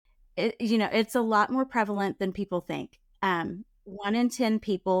it's a lot more prevalent than people think. 1 in 10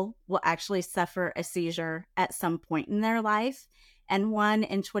 people will actually suffer a seizure at some point in their life, and 1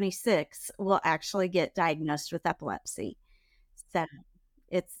 in 26 will actually get diagnosed with epilepsy. So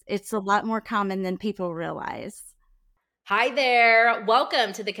it's a lot more common than people realize. Hi there.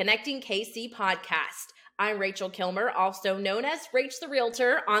 Welcome to the Connecting KC podcast. I'm Rachel Kilmer, also known as Rach the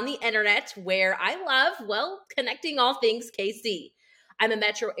Realtor on the internet, where I love, connecting all things KC. I'm a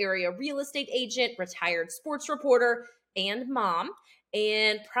metro area real estate agent, retired sports reporter, and mom,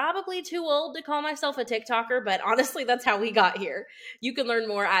 and probably too old to call myself a TikToker, but honestly, that's how we got here. You can learn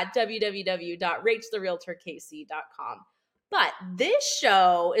more at www.rachtherealtorkc.com. But this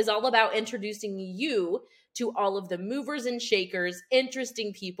show is all about introducing you to all of the movers and shakers,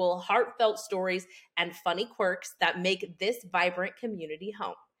 interesting people, heartfelt stories, and funny quirks that make this vibrant community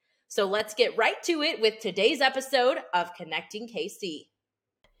home. So let's get right to it with today's episode of Connecting KC.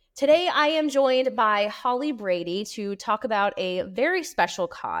 Today, I am joined by Holly Brady to talk about a very special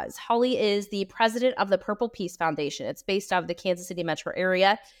cause. Holly is the president of the Purple Peace Foundation. It's based out of the Kansas City metro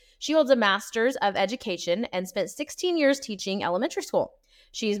area. She holds a master's of education and spent 16 years teaching elementary school.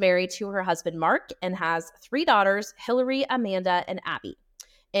 She's married to her husband, Mark, and has 3 daughters, Hillary, Amanda, and Abby.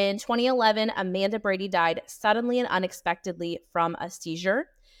 In 2011, Amanda Brady died suddenly and unexpectedly from a seizure.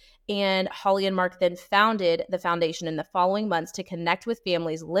 And Holly and Mark then founded the foundation in the following months to connect with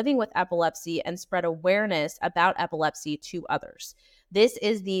families living with epilepsy and spread awareness about epilepsy to others. This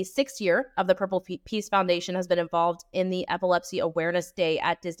is the 6th year of the Purple Peace Foundation has been involved in the Epilepsy Awareness Day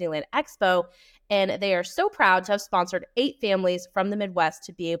at Disneyland Expo, and they are so proud to have sponsored 8 families from the Midwest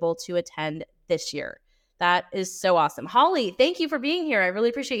to be able to attend this year. That is so awesome. Holly, thank you for being here. I really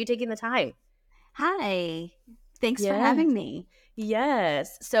appreciate you taking the time. Hi. Thanks for having me.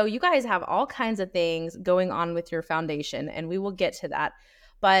 Yes. So you guys have all kinds of things going on with your foundation, and we will get to that.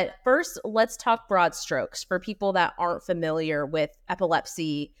 But first, let's talk broad strokes for people that aren't familiar with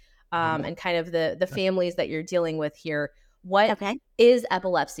epilepsy and kind of the families that you're dealing with here. What is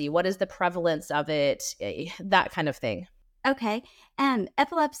epilepsy? What is the prevalence of it? That kind of thing. Okay.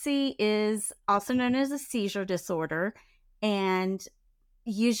 Epilepsy is also known as a seizure disorder. And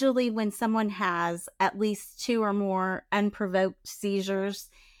usually when someone has at least 2 or more unprovoked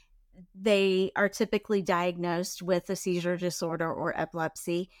seizures, they are typically diagnosed with a seizure disorder or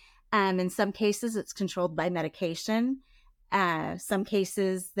epilepsy. In some cases, it's controlled by medication. Some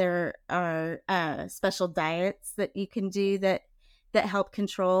cases, there are special diets that you can do that help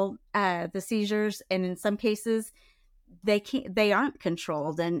control the seizures. And in some cases, they aren't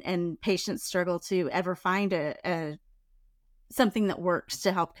controlled, and patients struggle to ever find a something that works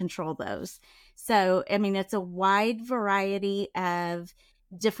to help control those. So, I mean, it's a wide variety of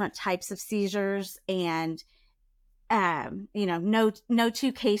different types of seizures, and no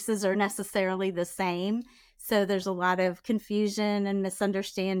 2 cases are necessarily the same. So there's a lot of confusion and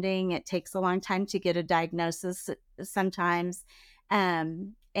misunderstanding. It takes a long time to get a diagnosis sometimes,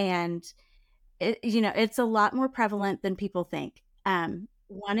 and it's a lot more prevalent than people think.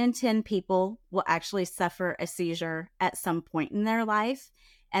 1 in 10 people will actually suffer a seizure at some point in their life,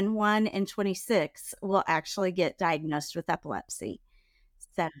 and 1 in 26 will actually get diagnosed with epilepsy.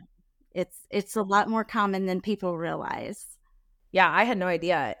 So it's a lot more common than people realize. Yeah, I had no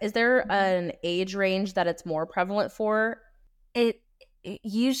idea. Is there an age range that it's more prevalent for? It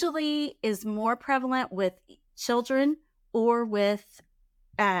usually is more prevalent with children or with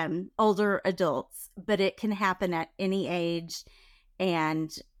older adults, but it can happen at any age. And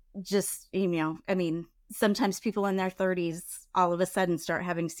just, sometimes people in their 30s all of a sudden start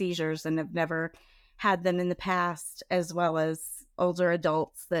having seizures and have never had them in the past, as well as older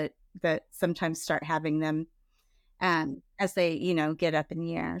adults that sometimes start having them as they, get up in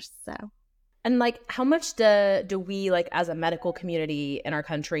years. So. And how much do we as a medical community in our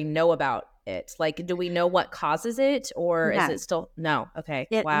country know about it? Do we know what causes it, or is it still no? Okay.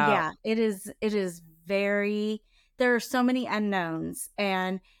 Wow. Yeah, it is very. There are so many unknowns,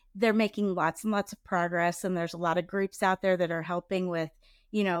 and they're making lots and lots of progress. And there's a lot of groups out there that are helping with,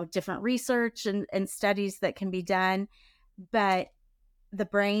 different research and studies that can be done. But the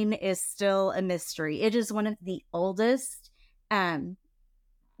brain is still a mystery. It is one of the oldest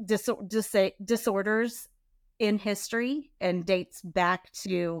disorders in history, and dates back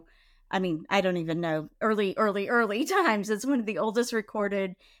to, I don't even know, early times. It's one of the oldest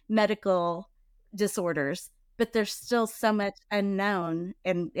recorded medical disorders. But there's still so much unknown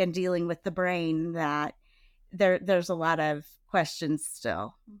in dealing with the brain that there's a lot of questions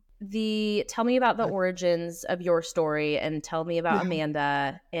still. Tell me about the origins of your story, and tell me about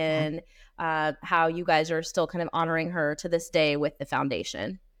Amanda and how you guys are still kind of honoring her to this day with the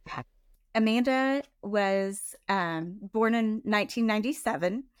foundation. Amanda was born in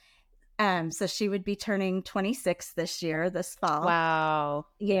 1997. So she would be turning 26 this year, this fall. Wow.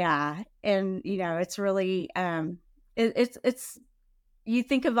 Yeah. And, it's really, it's, you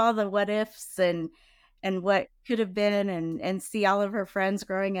think of all the what ifs and what could have been and see all of her friends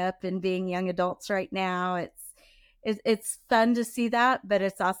growing up and being young adults right now. It's fun to see that, but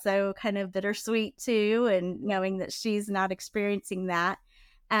it's also kind of bittersweet too, and knowing that she's not experiencing that.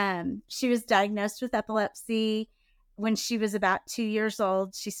 She was diagnosed with epilepsy when she was about 2 years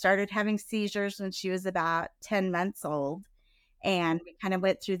old. She started having seizures when she was about 10 months old. And we kind of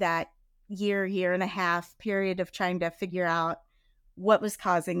went through that year and a half period of trying to figure out what was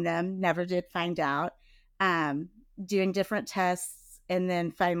causing them. Never did find out. Um, Doing different tests, and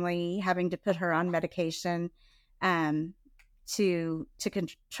then finally having to put her on medication um,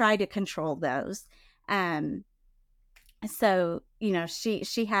 try to control those. Um, so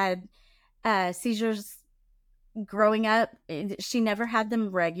she had seizures growing up. She never had them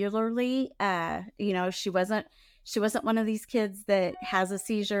regularly. She wasn't one of these kids that has a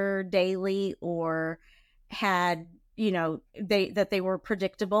seizure daily, or had, they were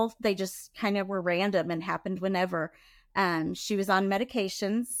predictable. They just kind of were random and happened whenever. She was on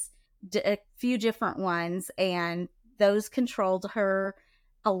medications, a few different ones, and those controlled her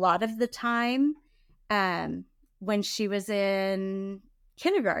a lot of the time. um, when she was in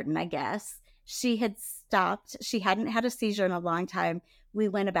kindergarten, I guess, she had stopped. She hadn't had a seizure in a long time. We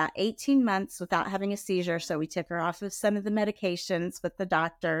went about 18 months without having a seizure. So we took her off of some of the medications with the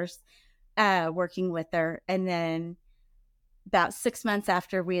doctors, working with her. And then about 6 months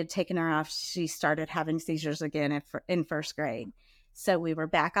after we had taken her off, she started having seizures again in first grade. So we were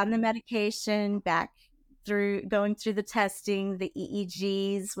back on the medication, back through going through the testing, the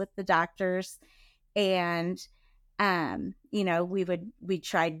EEGs with the doctors. And we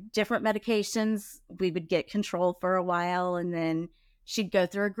tried different medications. We would get control for a while, and then she'd go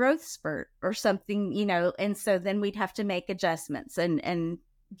through a growth spurt or something, and so then we'd have to make adjustments and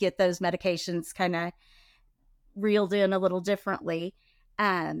get those medications kind of reeled in a little differently.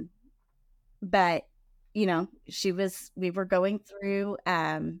 um but we were going through,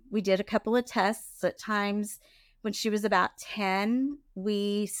 we did a couple of tests at times. When she was about 10,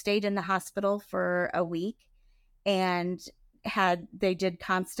 we stayed in the hospital for a week, and they did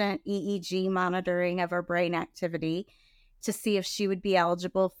constant EEG monitoring of her brain activity to see if she would be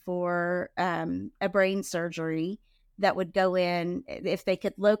eligible for a brain surgery that would go in. If they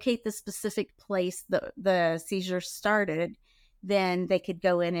could locate the specific place the seizure started, then they could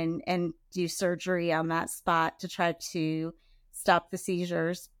go in and do surgery on that spot to try to stop the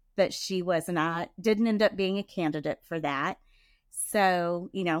seizures. But she didn't end up being a candidate for that. So,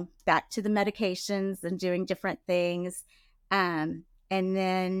 back to the medications and doing different things. And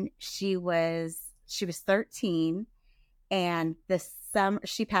then she was 13, and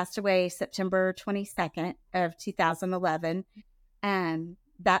she passed away September 22nd of 2011. And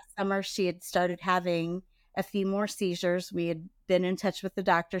that summer she had started having a few more seizures. We had been in touch with the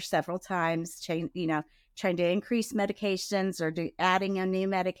doctor several times, trying to increase medications or adding a new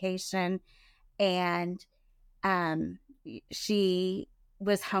medication. And um, she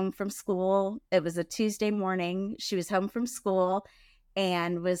was home from school. It was a Tuesday morning. She was home from school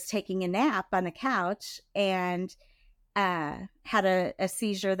and was taking a nap on the couch, and had a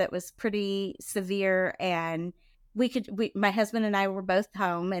seizure that was pretty severe. And my husband and I were both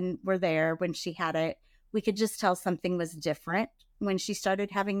home and were there when she had it. We could just tell something was different when she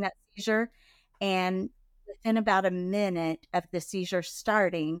started having that seizure. And within about a minute of the seizure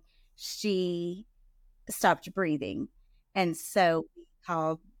starting, she stopped breathing. And so we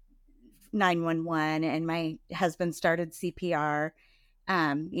called 911, and my husband started CPR.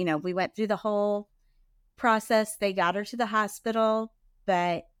 We went through the whole process. They got her to the hospital,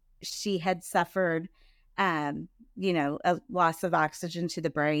 but she had suffered, a loss of oxygen to the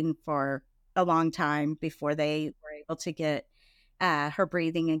brain for a long time before they were able to get her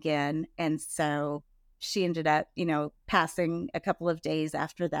breathing again. And so she ended up, passing a couple of days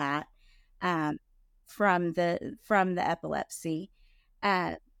after that, um, from the epilepsy.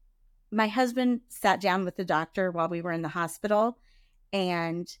 Uh, my husband sat down with the doctor while we were in the hospital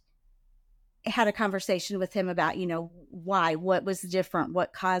and had a conversation with him about, what was different,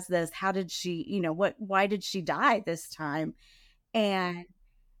 what caused this, how did she, why did she die this time? And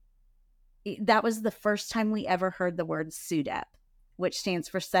that was the first time we ever heard the word SUDEP, which stands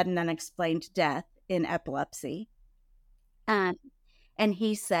for sudden unexplained death in epilepsy. Um, and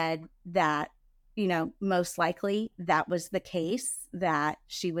he said that, most likely that was the case, that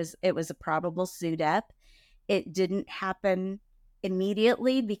it was a probable SUDEP. It didn't happen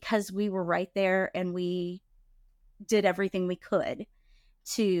immediately because we were right there and we did everything we could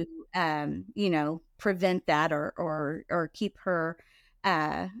to, prevent that or keep her,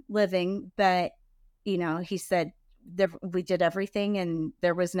 living. But, he said we did everything and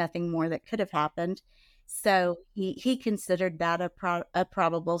there was nothing more that could have happened. So he considered that a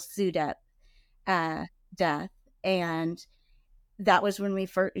probable SUDEP, uh, death. And that was when we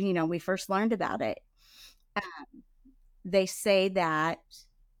first learned about it. They say that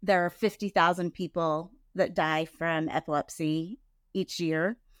there are 50,000 people that die from epilepsy each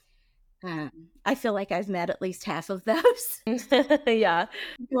year. I feel like I've met at least half of those Yeah.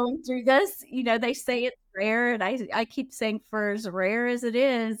 going through this. They say it's rare, and I keep saying for as rare as it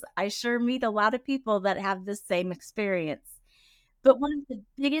is, I sure meet a lot of people that have the same experience. But one of the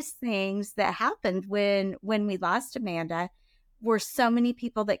biggest things that happened when we lost Amanda were so many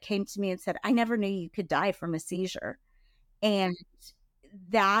people that came to me and said, "I never knew you could die from a seizure." And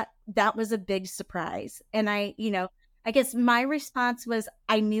that was a big surprise. And I guess my response was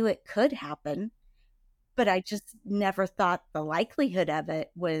I knew it could happen, but I just never thought the likelihood of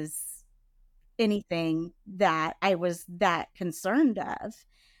it was anything that I was that concerned of.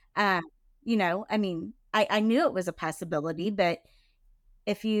 Um, I mean, I knew it was a possibility, but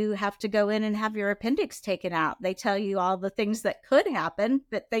if you have to go in and have your appendix taken out, they tell you all the things that could happen,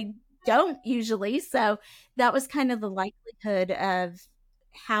 but they don't usually. So that was kind of the likelihood of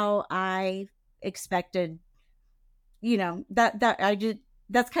how I expected, that I did.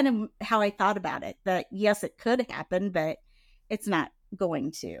 That's kind of how I thought about it. That yes, it could happen, but it's not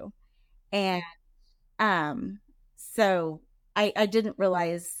going to. And um, so I didn't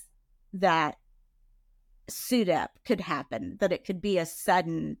realize that SUDEP could happen, that it could be a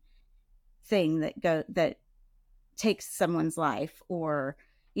sudden thing that takes someone's life. Or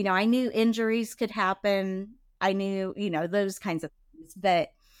I knew injuries could happen. I knew those kinds of things.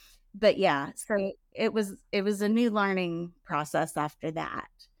 But yeah, so it was a new learning process after that,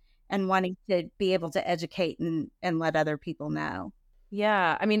 and wanting to be able to educate and let other people know.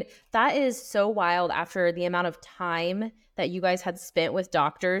 Yeah, I mean, that is so wild after the amount of time that you guys had spent with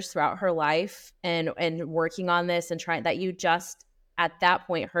doctors throughout her life and working on this and trying that you just at that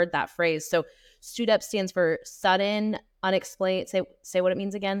point heard that phrase. So SUDEP stands for sudden unexplained say what it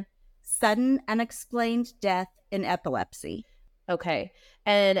means again. Sudden unexplained death in epilepsy. Okay.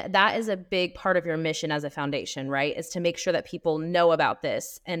 And that is a big part of your mission as a foundation, right? Is to make sure that people know about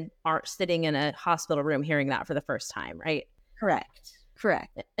this and aren't sitting in a hospital room hearing that for the first time, right? Correct.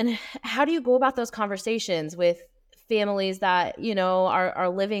 And how do you go about those conversations with families that, are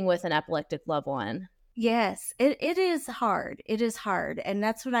living with an epileptic loved one? Yes, it is hard. It is hard. And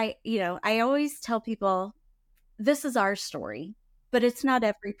that's what I always tell people, this is our story, but it's not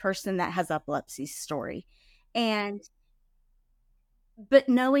every person that has epilepsy's story. And but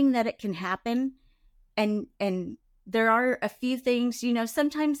knowing that it can happen, and there are a few things,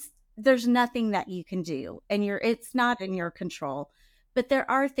 sometimes there's nothing that you can do and it's not in your control, but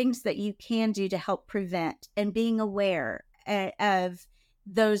there are things that you can do to help prevent, and being aware of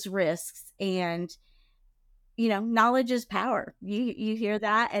those risks. And knowledge is power. You hear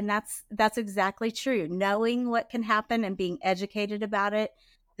that, and that's exactly true. Knowing what can happen and being educated about it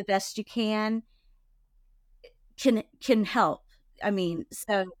the best you can help. I mean,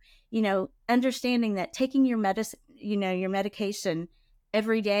 so, understanding that taking your medicine, your medication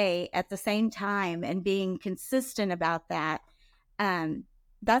every day at the same time and being consistent about that, um,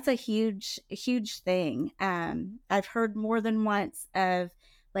 that's a huge thing. I've heard more than once of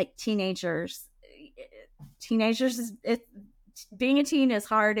like teenagers being a teen is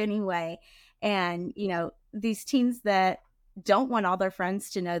hard anyway. And, these teens that don't want all their friends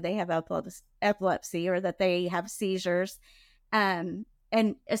to know they have epilepsy or that they have seizures. And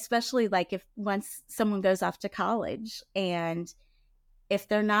especially like if once someone goes off to college, and if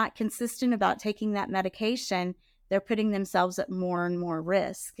they're not consistent about taking that medication, they're putting themselves at more and more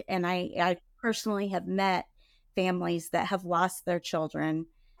risk. And I personally have met families that have lost their children,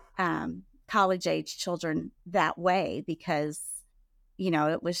 college age children, that way because,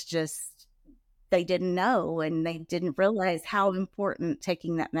 it was just, they didn't know and they didn't realize how important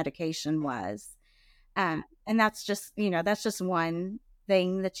taking that medication was. And that's just one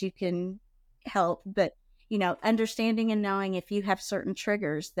thing that you can help. But, understanding and knowing if you have certain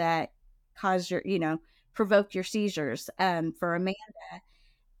triggers that provoke your seizures. For Amanda,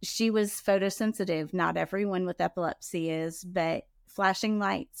 she was photosensitive. Not everyone with epilepsy is, but flashing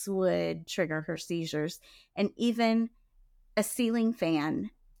lights would trigger her seizures. And even a ceiling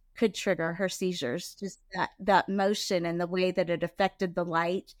fan could trigger her seizures. Just that motion and the way that it affected the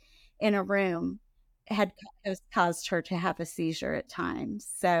light in a room. had has caused her to have a seizure at times.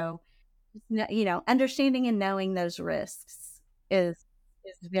 So, understanding and knowing those risks is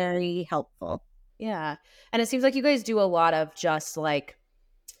very helpful. Yeah. And it seems like you guys do a lot of just like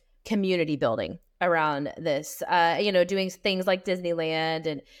community building around this, doing things like Disneyland,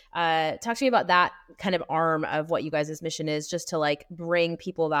 and talk to me about that kind of arm of what you guys' mission is, just to like bring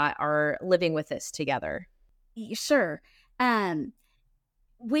people that are living with this together. Sure. Um,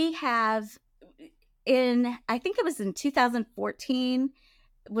 we have in I think it was in 2014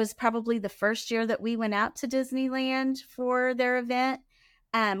 was probably the first year that we went out to Disneyland for their event.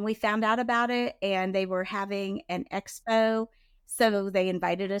 We found out about it and they were having an expo. So they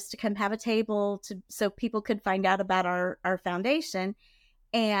invited us to come have a table so people could find out about our foundation.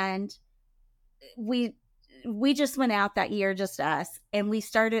 And we we just went out that year, just us, and we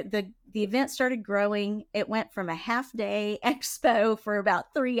started the event started growing. It went from a half day expo for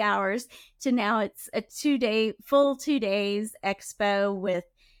about 3 hours to now it's a 2 day full 2 days expo with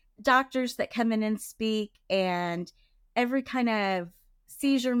doctors that come in and speak, and every kind of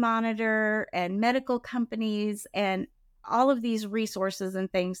seizure monitor and medical companies and all of these resources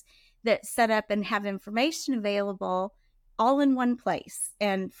and things that set up and have information available all in one place.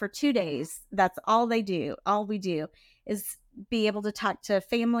 And for 2 days, that's all they do. All we do is be able to talk to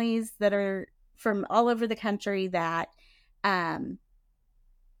families that are from all over the country that um,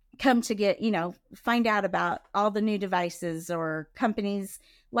 come to find out about all the new devices, or companies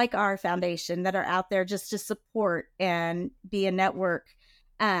like our foundation that are out there just to support and be a network,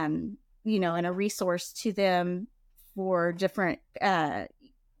 and a resource to them for different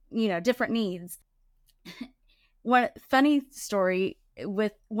needs. One funny story,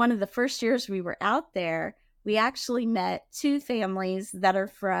 with one of the first years we were out there, we actually met two families that are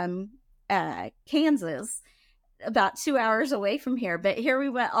from Kansas, about 2 hours away from here. But here we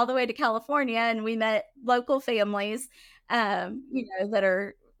went all the way to California and we met local families, that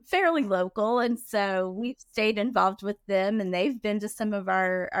are fairly local. And so we've stayed involved with them and they've been to some of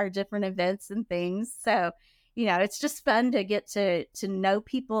our different events and things. So, it's just fun to get to know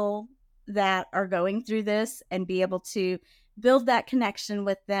people that are going through this and be able to build that connection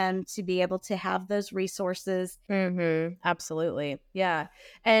with them, to be able to have those resources. Absolutely. Yeah.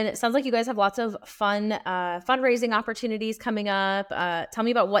 And it sounds like you guys have lots of fun fundraising opportunities coming up. Tell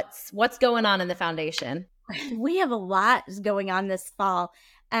me about what's going on in the foundation. We have a lot going on this fall.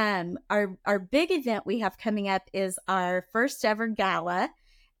 Our big event we have coming up is our first ever gala,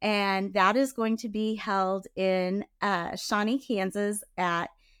 and that is going to be held in Shawnee, Kansas,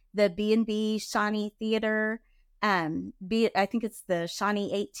 at the B&B Shawnee Theater. I think it's the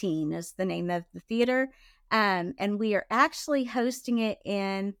Shawnee 18 is the name of the theater, and we are actually hosting it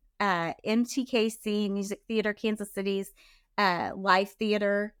in MTKC Music Theater, Kansas City's live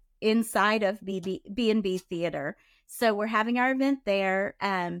theater inside of B&B Theater. So we're having our event there.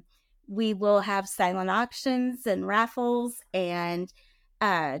 We will have silent auctions and raffles and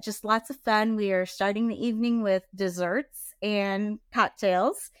just lots of fun. We are starting the evening with desserts and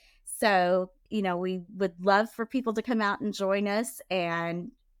cocktails. So, we would love for people to come out and join us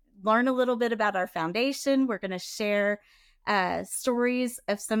and learn a little bit about our foundation. We're going to share stories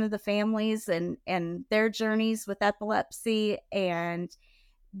of some of the families and their journeys with epilepsy, and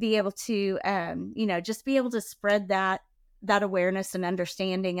be able to just be able to spread that awareness and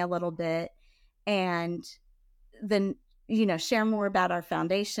understanding a little bit, and then share more about our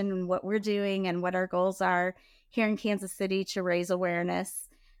foundation and what we're doing and what our goals are here in Kansas City to raise awareness.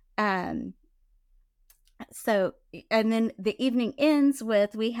 um so, and then the evening ends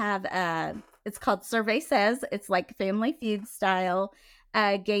with, we have it's called Survey Says. It's like Family Feud style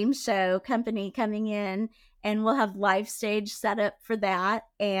game show company coming in, and we'll have live stage set up for that,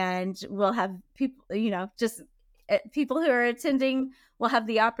 and we'll have people, just people who are attending will have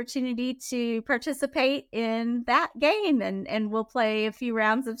the opportunity to participate in that game, and we'll play a few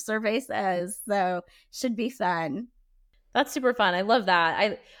rounds of Survey Says. So should be fun. That's super fun. I love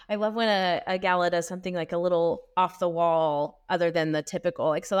that. I love when a gala does something like a little off the wall other than the typical.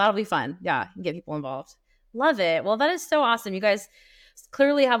 Like, so that'll be fun. Yeah, and get people involved. Love it. Well, that is so awesome. You guys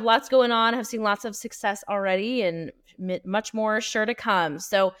clearly have lots going on, have seen lots of success already, and much more sure to come.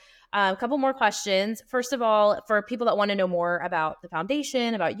 So, a couple more questions. First of all, for people that want to know more about the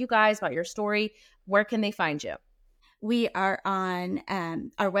foundation, about you guys, about your story, where can they find you? We are on,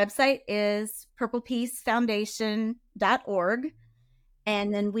 our website is purplepeacefoundation.org.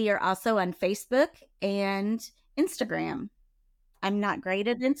 And then we are also on Facebook and Instagram. I'm not great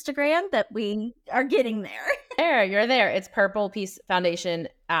at Instagram, but we are getting there. There, you're there. It's Purple Peace Foundation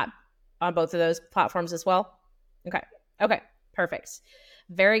app on both of those platforms as well. Okay. Okay. Perfect.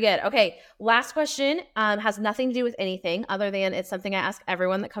 Very good. Okay, last question has nothing to do with anything other than it's something I ask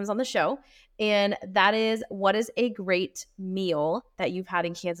everyone that comes on the show. And that is, what is a great meal that you've had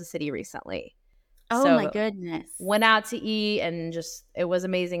in Kansas City recently? Oh my So goodness. went out to eat and just it was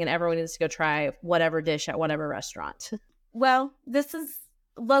amazing and everyone needs to go try whatever dish at whatever restaurant. Well, this is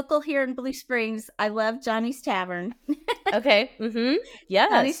local here in Blue Springs. I love Johnny's Tavern. Okay. Mm-hmm. Johnny's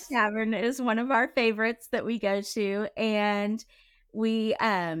Yes. Tavern is one of our favorites that we go to, and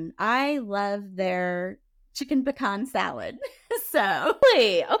I love their chicken pecan salad. So,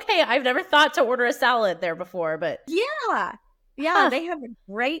 Really? Okay. I've never thought to order a salad there before, but yeah. Yeah, huh. they have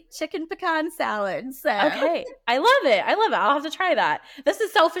a great chicken pecan salad. So, Okay. I love it. I love it. I'll have to try that. This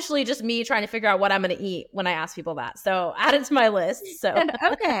is selfishly just me trying to figure out what I'm going to eat when I ask people that. So add it to my list. So,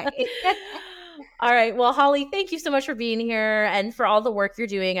 okay. all right. Well, Holly, thank you so much for being here and for all the work you're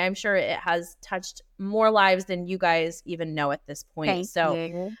doing. I'm sure it has touched more lives than you guys even know at this point. Thank So,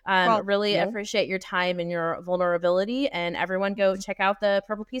 you. Well, really you. appreciate your time and your vulnerability. And everyone go check out the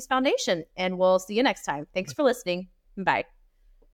Purple Peace Foundation. And we'll see you next time. Thanks for listening. Bye.